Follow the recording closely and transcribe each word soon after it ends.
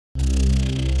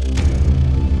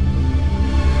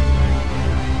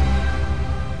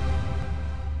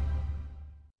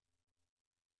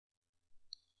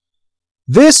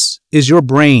This is your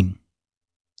brain.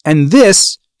 And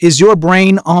this is your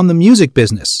brain on the music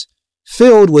business,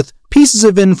 filled with pieces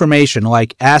of information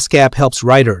like ASCAP helps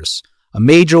writers, a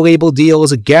major label deal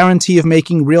is a guarantee of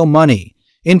making real money,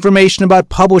 information about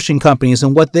publishing companies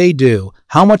and what they do,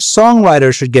 how much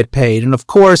songwriters should get paid, and of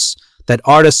course, that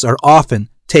artists are often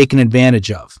taken advantage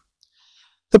of.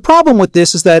 The problem with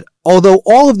this is that although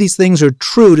all of these things are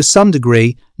true to some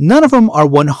degree, none of them are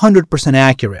 100%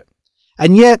 accurate.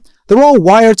 And yet, they're all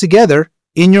wired together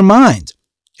in your mind.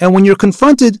 And when you're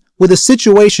confronted with a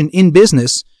situation in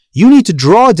business, you need to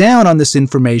draw down on this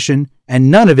information,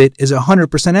 and none of it is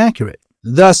 100% accurate,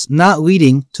 thus not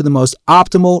leading to the most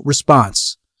optimal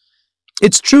response.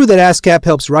 It's true that ASCAP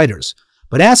helps writers,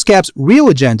 but ASCAP's real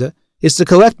agenda is to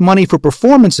collect money for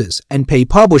performances and pay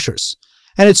publishers.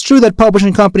 And it's true that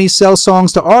publishing companies sell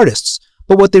songs to artists,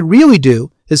 but what they really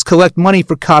do is collect money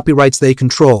for copyrights they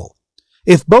control.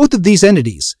 If both of these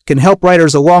entities can help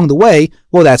writers along the way,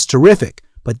 well, that's terrific,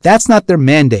 but that's not their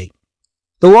mandate.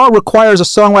 The law requires a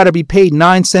songwriter be paid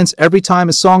 9 cents every time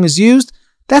a song is used.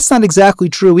 That's not exactly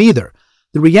true either.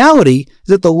 The reality is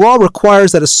that the law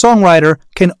requires that a songwriter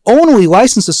can only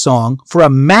license a song for a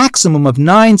maximum of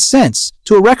 9 cents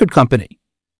to a record company.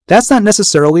 That's not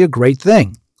necessarily a great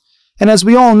thing. And as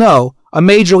we all know, a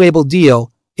major label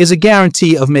deal is a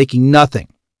guarantee of making nothing.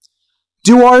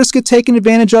 Do artists get taken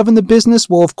advantage of in the business?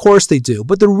 Well, of course they do.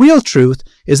 But the real truth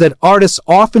is that artists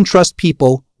often trust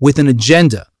people with an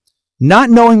agenda. Not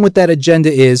knowing what that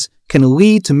agenda is can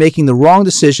lead to making the wrong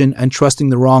decision and trusting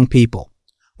the wrong people.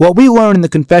 What we learn in the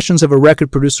Confessions of a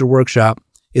Record Producer workshop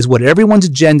is what everyone's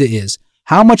agenda is,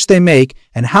 how much they make,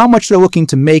 and how much they're looking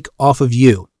to make off of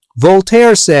you.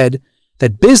 Voltaire said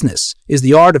that business is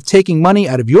the art of taking money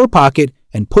out of your pocket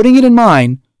and putting it in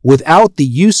mine without the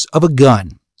use of a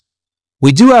gun.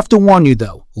 We do have to warn you,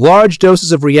 though. Large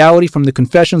doses of reality from the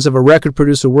Confessions of a Record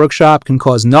Producer workshop can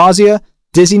cause nausea,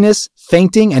 dizziness,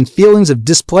 fainting, and feelings of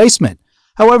displacement.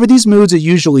 However, these moods are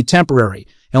usually temporary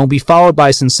and will be followed by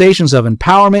sensations of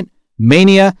empowerment,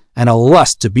 mania, and a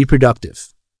lust to be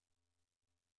productive.